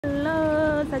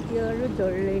साथीहरु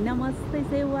झोल्ले नमस्ते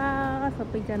सेवा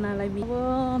सबैजनालाई अब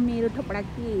मेरो थपडा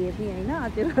के हेर्ने हैन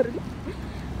हजुरहरुले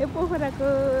यो पोखराको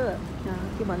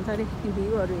के भन्छ अरे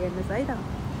भ्यूहरु हेर्नुस् है त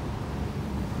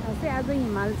चाहिँ आज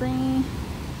हिमाल त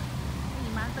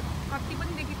कति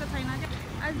पनि देखेको छैन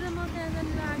आज म त्यहाँ जान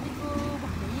लागेको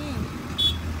भने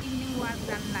इभिनिङ वाक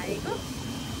जान लागेको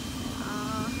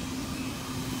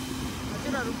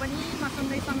हजुरहरु पनि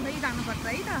मसँगै जानुपर्छ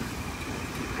है त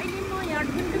अहिले म यहाँ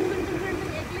टुङटुङ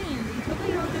एक्लै हिँड्दैछु त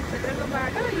यो क्षेत्रको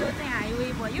बाटो यो चाहिँ हाइवे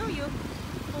भयो यो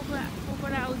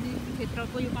पोखरा औद्योगिक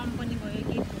क्षेत्रको यो कम्पनी भयो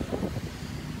कि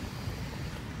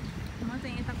म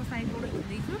चाहिँ यताको साइडबाट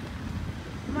हिँड्दैछु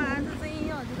म आज चाहिँ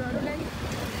हजुरहरुलाई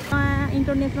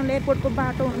इन्टरनेसनल एयरपोर्टको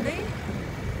बाटो हुँदै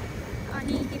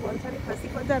अनि के भन्छ अरे खसी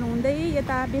बजार हुँदै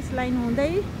यता बेस लाइन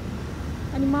हुँदै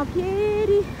अनि म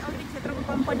फेरि औद्योगिक क्षेत्रको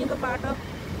कम्पनीको बाटो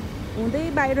हुँदै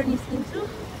बाहिर निस्किन्छु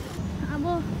अब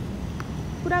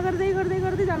कुरा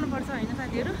गर्दै जानुपर्छ हैन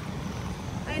साथीहरु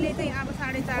अहिले चाहिँ अब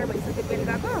 4:30 भइसक्यो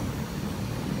बेलुकाको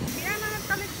बिहान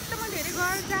त एकदमै धेरै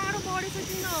जाडो बढेछ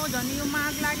किन हो झन् यो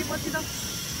माघ लागेपछि त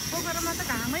पोखरामा त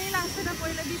घामै लाग्दैन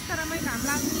पहिला बिस्तारामै घाम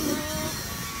लाग्ने हो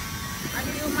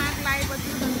अहिले यो माघ लागेपछि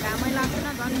झन् घामै लाग्दैन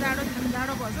झन्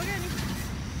जाडो भन्छ क्या नि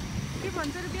के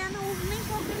भन्छ अरे बिहान उठ्नै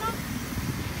सक्दैन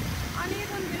अनि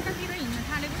झन् बेलुकातिर हिँड्न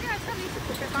थालेको क्या आजकल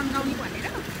खुट्टा तन्काउने भनेर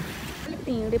अलिक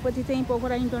हिँडेपछि चाहिँ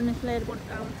पोखरा इन्टरनेसनल एयरपोर्ट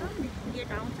आउँछ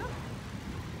गेट आउँछ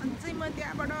अनि चाहिँ म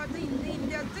त्यहाँबाट अझै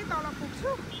हिँड्दै अझै तल पुग्छु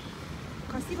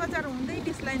खसी बजार हुँदै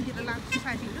बेस लाइनतिर लाग्छु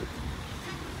साथीहरु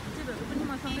हजुरहरु पनि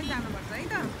मसँगै जानुपर्छ है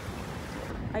त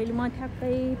अहिले म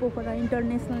ठ्याक्कै पोखरा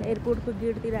इन्टरनेसनल एयरपोर्टको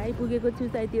गेटतिर आइपुगेको छु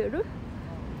साथीहरु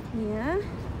यहाँ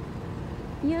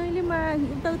अहिले म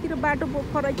उतातिर बाटो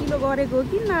फराकिलो गरेको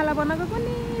कि नाला बनाएको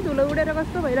पनि धुलो उडेर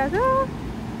कस्तो भइरहेछ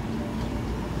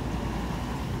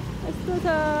यस्तो छ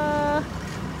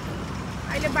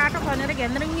अहिले बाटो खनेर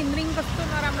घ्यान्द्रिङ कस्तो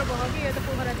नराम्रो भयो कि यो त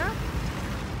पोखरा त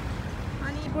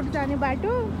अनि एयरपोर्ट जाने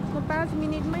बाटो म 5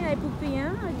 मिनेटमै आइपुग्छु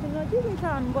यहाँ अहिले नजिकै छ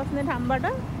हामी बस्ने ठाउँबाट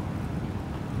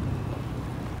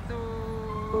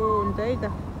हुन्छ है त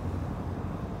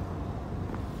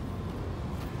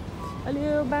अहिले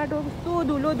यो बाटो कस्तो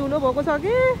धुलो भएको छ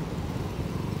कि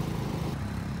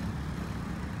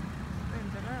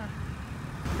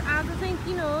आज चाहिँ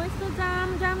किन हो यस्तो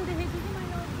जाम देखेको कि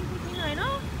मैले किन होइन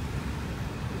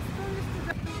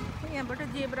यहाँबाट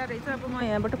जेब्रा रहेछ अब म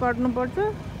यहाँबाट कट्नुपर्छ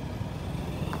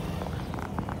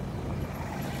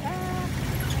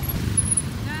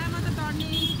गामा त तर्ने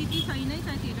स्थिति छैन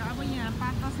साथीहरु अब यहाँ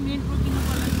 5-10 मिनट रोकिनु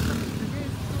पर्ला जस्तो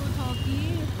यस्तो छ कि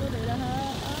यस्तो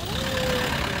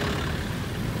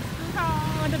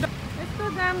यस्तो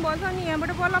जाम भएछ नि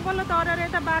यहाँबाट बल्ल तरेर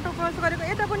यता बाटो क्रस गरेको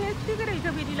यता पनि यत्तिकै रहेछ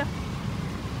फेरि ल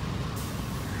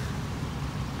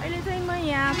अहिले चाहिँ म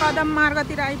यहाँ कदम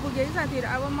मार्गतिर आइपुगेँ साथीहरु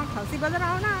अब म खसी बजार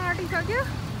आउन आँटिसक्यो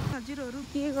हजुरहरु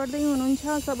के गर्दै हुनुहुन्छ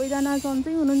सबैजना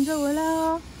सन्चै हुनुहुन्छ होला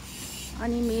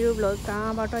अनि मेरो भ्लग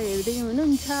कहाँबाट हेर्दै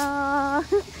हुनुहुन्छ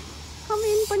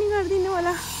कमेन्ट पनि गरिदिनु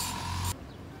होला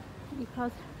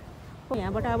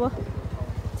यहाँबाट अब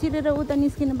छिरेर उता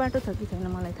निस्किने बाटो छ कि छैन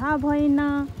मलाई थाहा भएन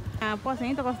पस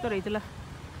है त कस्तो रहेछ ल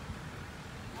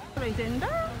रहेछ नि त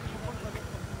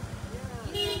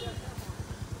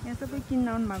यहाँ सबै किन्न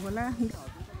आउनु भएको होला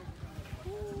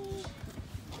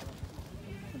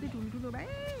कति ठुल्ठुलो भाइ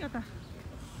यो त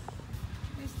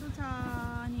यस्तो छ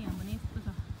नि यहाँ पनि यस्तो छ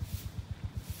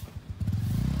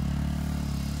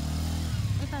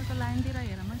यताको लाइनतिर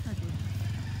हेर म साथीहरु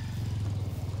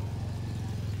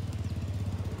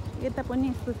यता पनि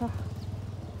यस्तो छ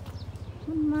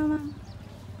मामा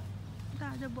त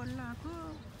आज बल्ल आएको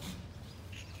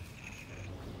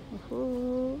ओहो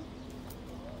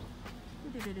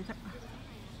धेरै छ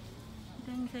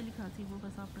त्यहाँ मिसाइली खसी बोका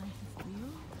सरप्राइज जस्तो यो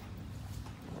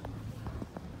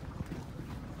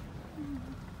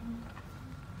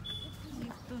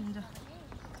यस्तो हुन्छ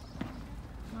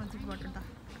नजिकबाट त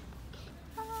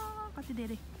कति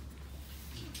धेरै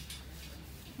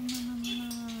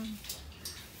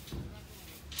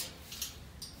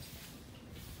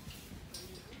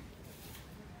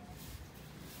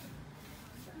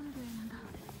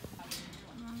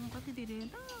कति धेरै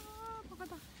त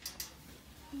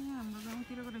हाम्रो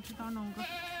गाउँतिरको रहेछ तनहुँको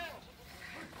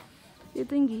यो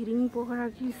चाहिँ घिरिङ पोखरा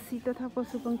कृषि तथा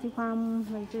पशुपक्षी फार्म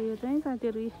रहेछ यो चाहिँ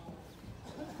साथीहरु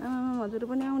आमामा हजुर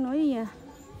पनि आउनु है यहाँ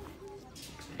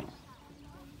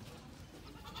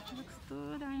कस्तो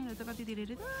दामी रहेछ कति धेरै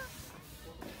रहेछ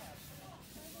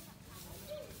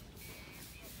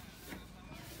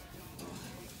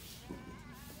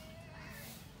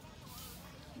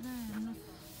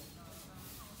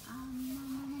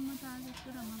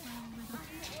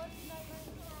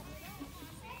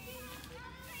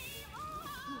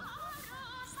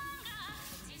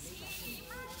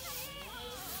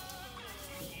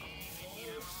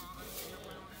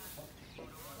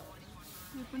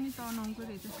तनाउको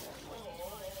रहेछ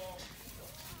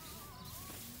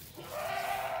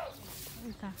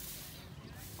यता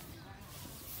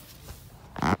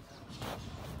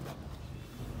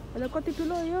हेलो कति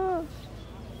ठुलो यो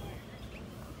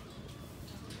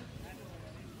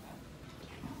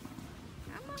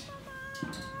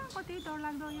कति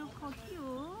डरलाग्दो यो के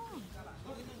हो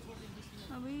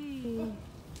अबै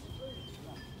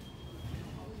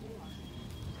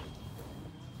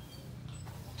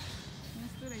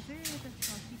यस्तो रहेछ यता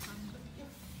खसी फार्म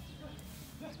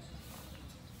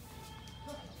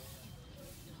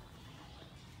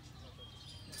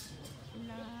ल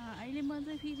अहिले म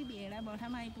चाहिँ फेरि भेडा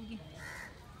भठामा आइपुगेँ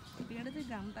भेडा चाहिँ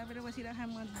घाम तापेर बसिरहेको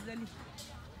मजाले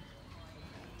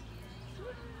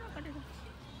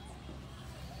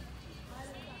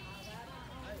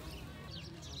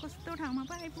कस्तो ठाउँमा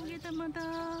पो आइपुगेँ त म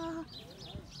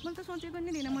त सोचेको नि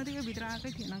थिएन म त यो भित्र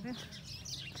आएकै थिएन क्या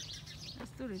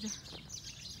यस्तो रहेछ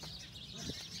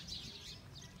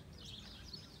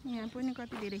यहाँ पनि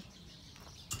कति धेरै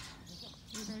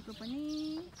उनीहरूको पनि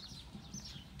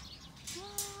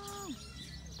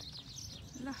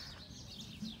ल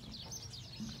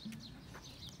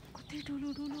कति ठुलो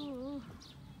ठुलो हो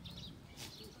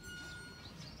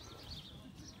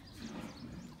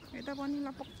यता पनि ल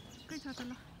पक्कै छ त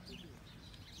ल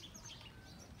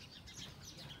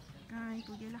कहाँ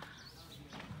आइपुग्यो ल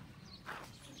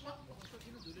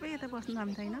खोइ यता बस्नु काम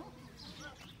छैन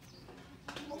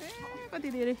ए कति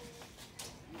धेरै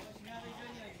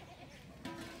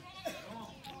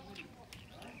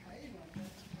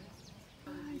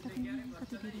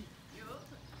कति धेरै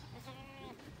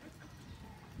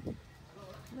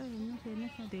ल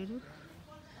हेर्नुहोस् न धेरै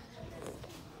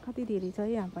कति धेरै छ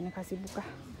यहाँ पनि खसी बोका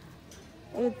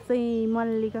यो चाहिँ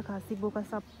मल्लीका खसी बोका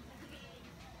सब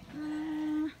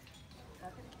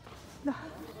ल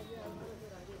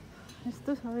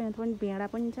यस्तो छ यहाँ पनि भेडा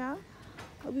पनि छ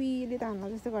अब यसले त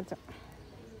हामीलाई जस्तो गर्छ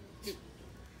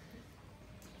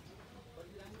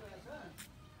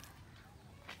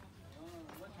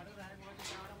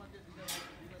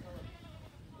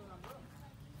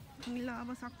ल अब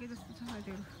सके जस्तो छ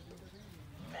हजुर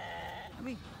अब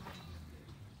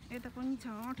यता पनि छ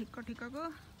ठिक्क ठिक्कको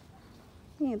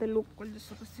यहाँ त लोकल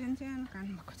जस्तो सानो सानो कान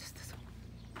भएको जस्तो छ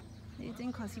यो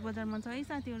चाहिँ खसी बजारमा छ है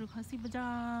साथीहरू खसी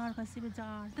बजार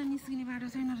त निस्किने बाटो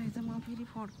छैन रहेछ म फेरि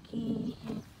फर्केँ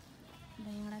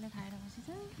भेडाले खाएर बसेछ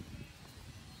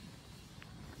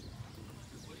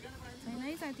छैन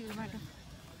है साथीहरू बाटो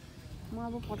म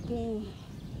अब फर्केँ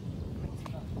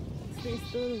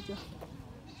यस्तो रहेछ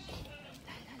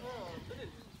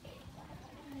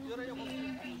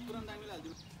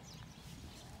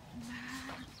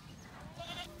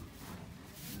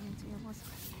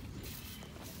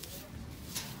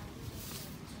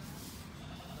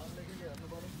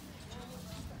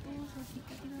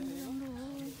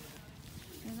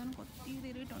कति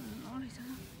धेरै टन्न रहेछ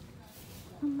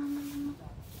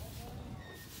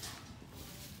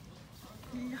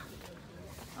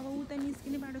अब उता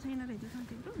निस्किने बाटो छैन रहेछ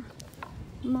साथीहरू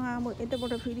म अब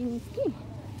यताबाट फेरि निस्केँ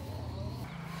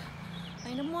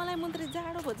होइन मलाई मात्रै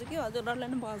जाडो भन्छ कि हजुरहरूलाई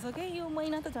पनि भन्छ क्या यो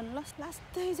महिना त झन्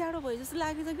लास्टै जाडो भयो जस्तो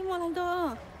लागेछ कि मलाई त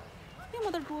के म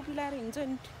त टोपी लाएर हिँड्छ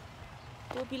नि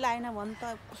टोपी लाएन भने त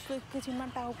कस्तो एकैछिनमा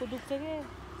टाउको दुख्छ क्या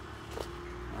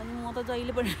अनि म त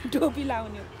जहिले पनि टोपी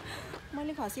लाउने हो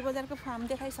मैले खसी बजारको फार्म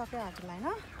देखाइसकेँ हजुरलाई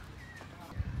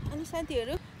होइन अनि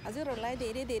साथीहरू हजुरहरूलाई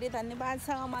धेरै धेरै धन्यवाद छ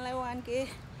मलाई 1K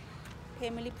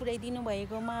फ्यामिली पुऱ्याइदिनु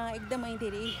भएकोमा एकदमै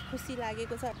धेरै खुसी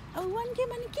लागेको छ अब 1K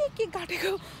माने के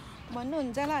काटेको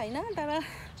भन्नुहुन्छ होला होइन तर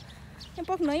यहाँ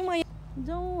पक्नु है म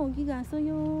जाउँ हो कि घाँस हो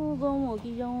यो गाउँ हो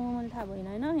कि जाउँ मलाई थाहा भएन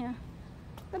होइन यहाँ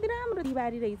कति राम्रो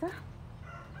बारी रहेछ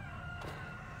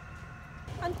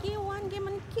अनि के 1K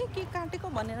माने के काटेको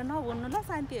भनेर नभन्नु ल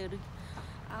साथीहरू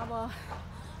अब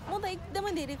म त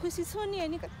एकदमै धेरै खुसी छु नि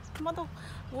होइन म त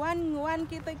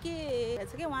 1K त के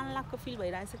छ कि 1 लाखको फिल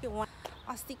भइरहेछ कि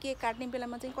अस्ति केक काट्ने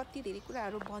बेलामा चाहिँ कति धेरै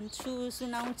कुराहरू भन्छु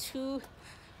सुनाउँछु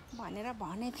भनेर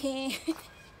भनेको थिएँ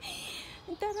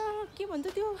तर के भन्छ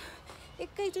त्यो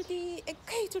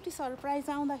एकैचोटि सरप्राइज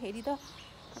आउँदाखेरि त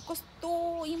कस्तो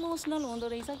इमोसनल हुँदो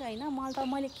रहेछ कि होइन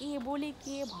मैले के बोलेँ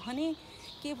के भने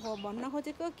के भन्न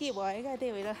खोजेको के भयो क्या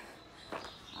त्यही भएर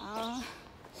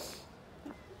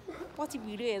पछि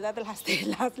भिडियो हेर्दा त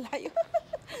लाज लाग्यो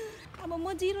अब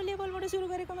म 0 लेभलबाट सुरु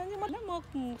गरेको मान्छे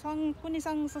म कुनै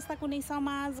सङ्घ संस्था कुनै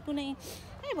समाज कुनै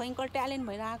भयङ्कर ट्यालेन्ट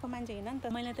भएर आएको मान्छे होइन नि त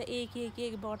मैले त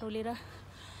एक बटोलेर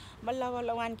बल्ल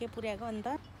 1K पुर्याएको नि त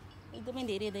एकदमै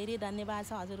धेरै धेरै धन्यवाद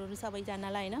छ हजुरहरू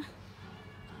सबैजनालाई होइन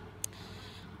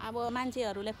अब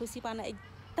मान्छेहरूलाई खुसी पार्न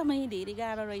एकदमै धेरै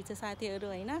गाह्रो रहेछ साथीहरू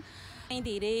हैन।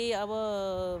 धेरै अब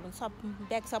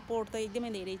ब्याक सपोर्ट त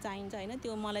एकदमै धेरै चाहिन्छ हैन।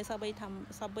 त्यो मलाई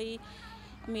सबै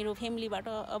मेरो फ्यामिलीबाट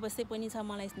अवश्य पनि छ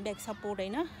मलाई ब्याक सपोर्ट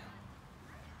हैन।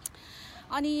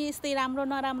 अनि यस्तै राम्रो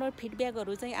नराम्रो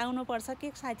फिडब्याकहरू चाहिँ आउनुपर्छ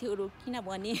के साथीहरू,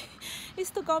 किनभने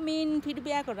यस्तो कमेन्ट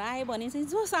फिडब्याकहरू आयो भने चाहिँ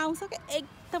जोस आउँछ क्या,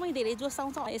 एकदमै धेरै जोस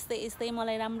आउँछ। यस्तै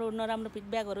मलाई राम्रो नराम्रो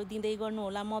फिडब्याकहरू दिँदै गर्नु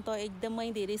होला। म त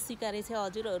एकदमै धेरै स्वीकारे छ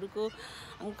हजुरहरूको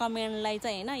कमेन्टलाई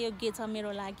चाहिँ हैन। योग्य छ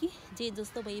मेरो लागि, जे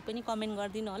जस्तो भए पनि कमेन्ट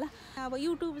गरिदिनु होला। अब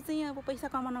युट्युब चाहिँ अब पैसा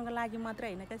कमाउनको लागि मात्र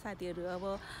हैन क्या साथीहरू।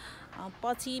 अब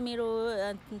पछि मेरो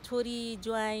छोरी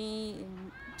ज्वाइँ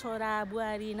छोरा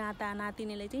बुहारी नाता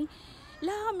नातिनीले चाहिँ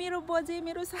ल मेरो बजे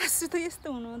मेरो सासू त यस्तो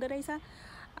हुनुहुँदो रहेछ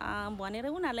भनेर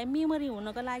उनीहरूलाई मेमोरी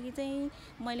हुनको लागि चाहिँ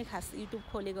मैले खास युट्युब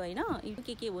खोलेको हैन।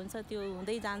 के हुन्छ त्यो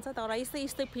हुँदै जान्छ। तर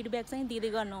यस्तै फिडब्याक चाहिँ दिँदै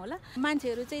गर्नु होला।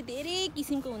 मान्छेहरू चाहिँ धेरै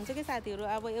किसिमको हुन्छ के साथीहरू।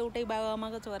 अब एउटै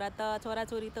बाबुआमाको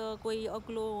छोराछोरी त कोही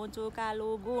अग्लो होचो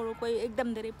कालो गोरो, कोही एकदम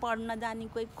धेरै पढ्न जाने,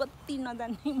 कोही कति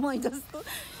नजान्ने, मै जस्तो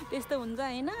त्यस्तो हुन्छ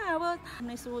हैन। अब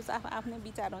आफ्नै सोच आफ्नै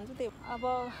विचार हुन्छ। त्यो अब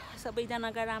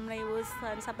सबैजनाका राम्रै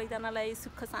होस्, सबैजनालाई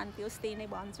सुख शान्ति होस्, त्यही नै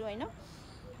भन्छु हैन।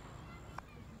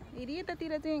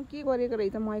 यतातिर चाहिँ के गरेको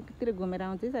रहेछ, म एकतिर घुमेर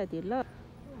आउँछु है साथीहरू। ल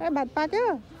ए भात पाक्यो?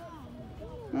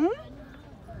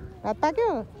 भात पाक्यो?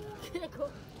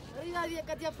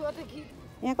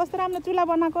 यहाँ कस्तो राम्रो चुल्हा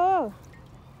बनाएको,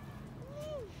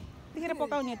 त्यतिखेर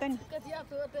पकाउने त नि।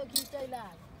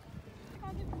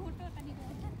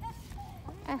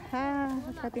 आहा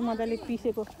कति मजाले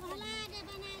पिसेको,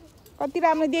 कति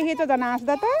राम्रो देखेछ झन्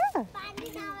हाँस्दा त।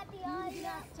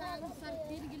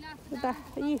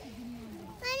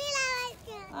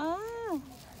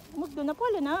 मुख धुन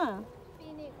पर्दैन,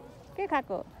 के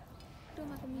खाएको?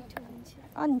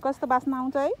 अनि कस्तो बास्ना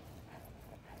आउँछ है।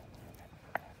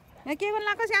 यहाँ के गर्नु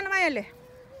लाग्यो सानो मायाले?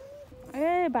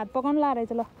 ए भात पकाउनु ला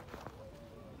रहेछ। ल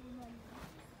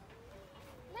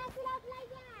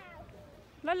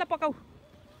ल पकाऊ।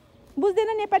 बुझ्दैन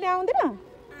नेपाली आउँदैन?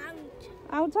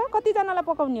 आउँछ। कतिजनालाई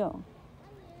पकाउने हो?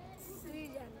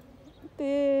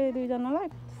 त्यही 2 जनालाई।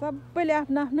 सबैले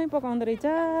आफ्नो आफ्नै पकाउँदो रहेछ।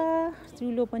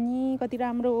 चुलो पनि कति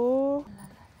राम्रो हो।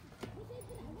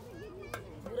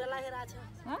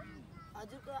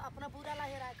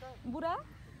 बुढा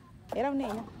हेराउने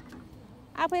होइन,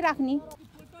 आफै राख्ने।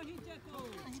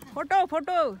 फोटो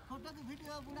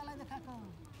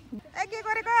ए के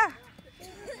गरेको?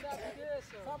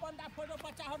 सबभन्दा फोटो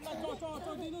बच्चाहरूलाई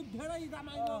चोचो दिनु धेरै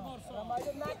रमाइलो गर्छ।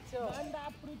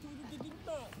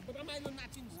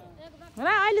 र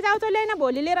अहिले जाउँछ ल्याइन,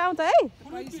 भोलि लिएर आउँछ है।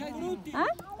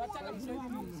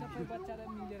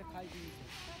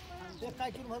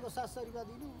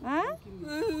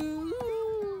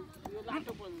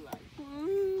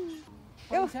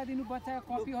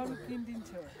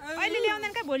 अहिले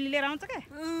ल्याउँदैन क्या, भोलि लिएर आउँछ क्या।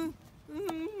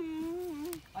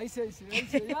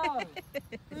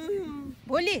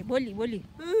 भोलि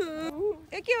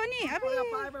ए के हो नि? अब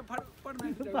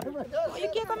यो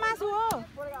के को मासु हो?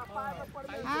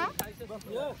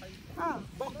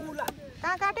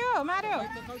 कहाँ काट्यो मार्यो?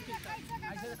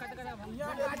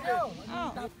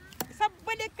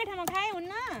 सबैले एकै ठाउँमा खाए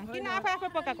हुन्न, किन आफै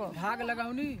पकाएको? भाग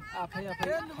लगाउने आफै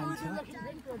खान्छ।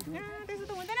 त्यसो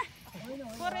त हुँदैन,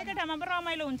 एकै ठाउँमा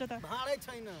रमाइलो हुन्छ त। भाडै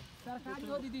छैन। तरकारी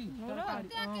हो दिदी,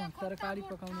 तरकारी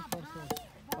पकाउनु पर्छ।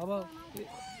 अब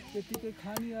त्यतिकै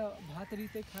खाने भात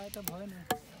रितै खाए त भएन।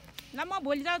 ल म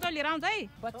भोलि जाउँछ लिएर आउँछ है।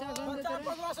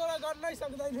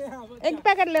 एक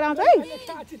प्याकेट लिएर आउँछ है।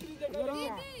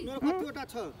 मेरो कतिवटा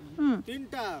छ?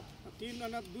 3टा। 3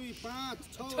 अनि 2 5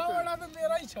 6वटा त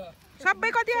मेरै छ। सबै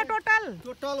कति हो टोटल?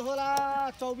 टोटल होला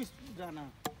 24 जना।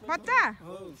 बच्चा?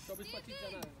 हो 24-25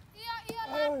 जना।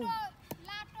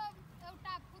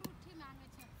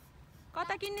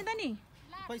 कता किन्ने त नि?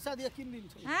 पैसा दिए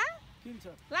किन्दिन्छ। किन्छ।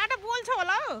 लाटो बोल्छ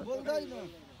होला हौ? बोल्दैन।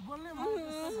 बोल्ने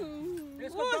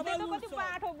यसको कति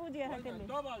पाठो बुझ्यो त्यसले।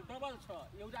 डबल छ।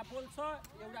 एउटा बोल्छ,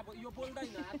 एउटा यो बोल्दैन,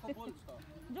 आफू बोल्छ।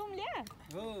 जुम ल्या?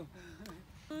 हो।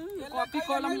 कपी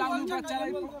कलम लाउनु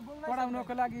बच्चालाई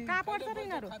पढाउनको लागि। कहाँ पढ्छ र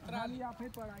यिनीहरू? हामी आफै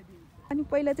पढाइदिन्छ। अनि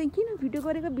पहिला चाहिँ किन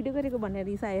भिडियो गरेको भनेर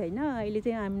रिसाए हैन। अहिले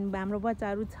चाहिँ हाम्रो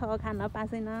बच्चाहरू छ, खान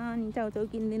पासेन, अनि चाउचाउ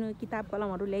किनिदिनु, किताब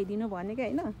कलमहरू ल्याइदिनु भनेको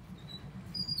हैन।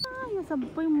 यो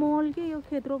सबै मल के, यो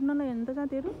खेत रोप्नलाई हेर्नु त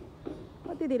साथीहरू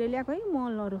कति धेरै ल्याएको है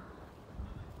मलहरू।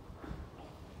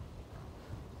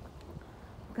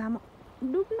 घाम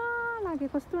डुब्न लागे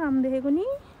कस्तो राम्रो देखेको नि।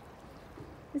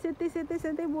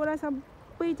 सेतै बोरा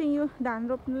सबै चाहिँ यो धान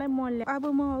रोप्नलाई मल ल्या। अब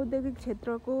म औद्योगिक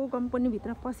क्षेत्रको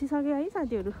कम्पनीभित्र पसिसकेँ है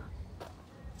साथीहरू,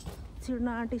 छिर्न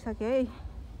आँटिसकेँ है।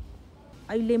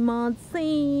 अहिले म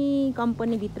चाहिँ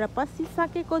कम्पनीभित्र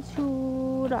पसिसकेको छु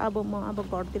र अब म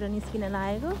घरतिर निस्किन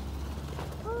लागेको।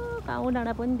 काउ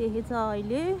डाँडा पनि देखेछ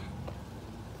अहिले।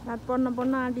 रात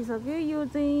पर्न आँटिसक्यो। यो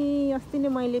चाहिँ अस्ति नै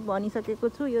मैले भनिसकेको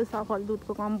छु, यो सफल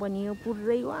दुधको कम्पनी हो।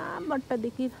 पुरै वहाँबाट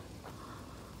देखि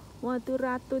वहाँ त्यो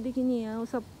रातोदेखि नि यहाँ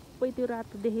सबै त्यो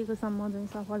रातो देखेको सम्म चाहिँ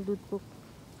सफल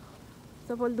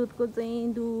दुधको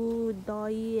चाहिँ दुध,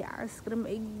 दही, आइसक्रिम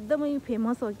एकदमै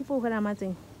फेमस हो कि पोखरामा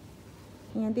चाहिँ।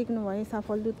 यहाँ देख्नुभयो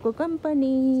सफल दुधको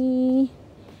कम्पनी।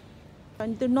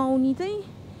 अनि त्यो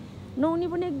नुहाउने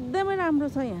पनि एकदमै राम्रो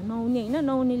छ यहाँ। नुहाउने होइन,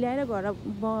 नुहाउने ल्याएर घर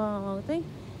चाहिँ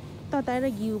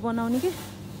तताएर घिउ बनाउने के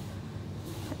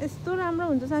यस्तो राम्रो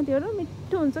हुन्छ साथीहरू,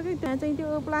 मिठो हुन्छ कि। त्यहाँ चाहिँ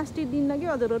त्यो प्लास्टिक दिन्न कि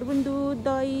हजुरहरू पनि दुध,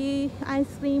 दही,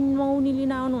 आइसक्रिम नुहाउने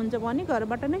लिन आउनुहुन्छ भने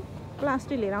घरबाट नै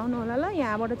प्लास्टिक लिएर आउनु होला ल।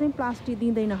 यहाँबाट चाहिँ प्लास्टिक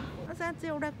दिँदैन। साँच्चै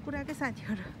एउटा कुरा के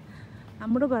साथीहरू,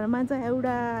 हाम्रो घरमा चाहिँ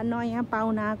एउटा नयाँ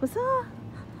पाहुना आएको छ।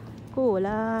 को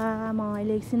होला म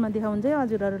अहिले एकछिनमा देखाउँछु है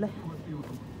हजुरहरूलाई।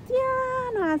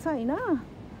 सानो आछ होइन,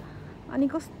 अनि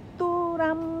कस्तो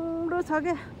राम्रो छ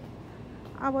क्या।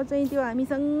 अब चाहिँ त्यो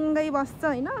हामीसँगै बस्छ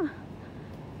होइन।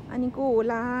 अनि को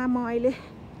होला म अहिले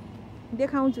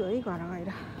देखाउँछु है घर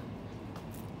गएर।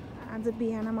 आज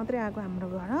बिहान मात्रै आएको हाम्रो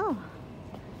घर हो।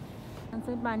 यहाँ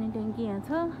चाहिँ पानी ट्याङ्की यहाँ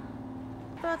छ।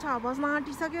 त 6 बज्न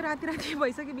आँटिसक्यो, राति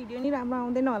भइसक्यो। भिडियो नि राम्रो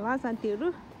आउँदैन होला साथीहरू।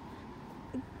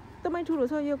 एकदमै ठुलो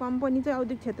छ यो कम्पनी चाहिँ,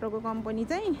 औद्योगिक क्षेत्रको कम्पनी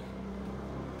चाहिँ।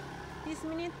 30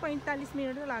 मिनट 45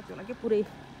 मिनट लाग्छ होला कि पुरै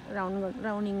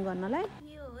राउन्डिङ गर्नलाई।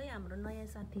 यो है हाम्रो नयाँ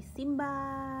साथी सिम्बा।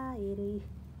 हेरे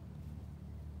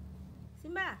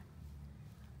सिम्बा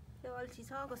त्यो अल्छी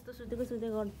छ, कस्तो सुतेको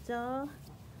गर्छ।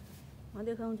 म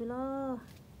देखाउँछु ल।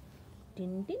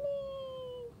 टिन्टिनी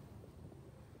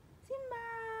सिम्बा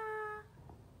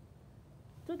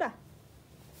सुता,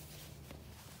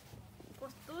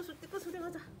 कस्तो सुतेको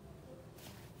छ।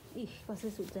 कसै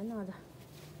सुत्दैन अझ।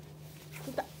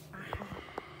 सुता।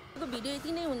 भिडियो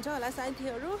यति नै हुन्छ होला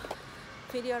साथीहरू।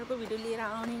 फेरि अर्को भिडियो लिएर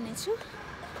आउने नै छु।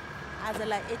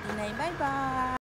 आजलाई यति नै, बाई बाई।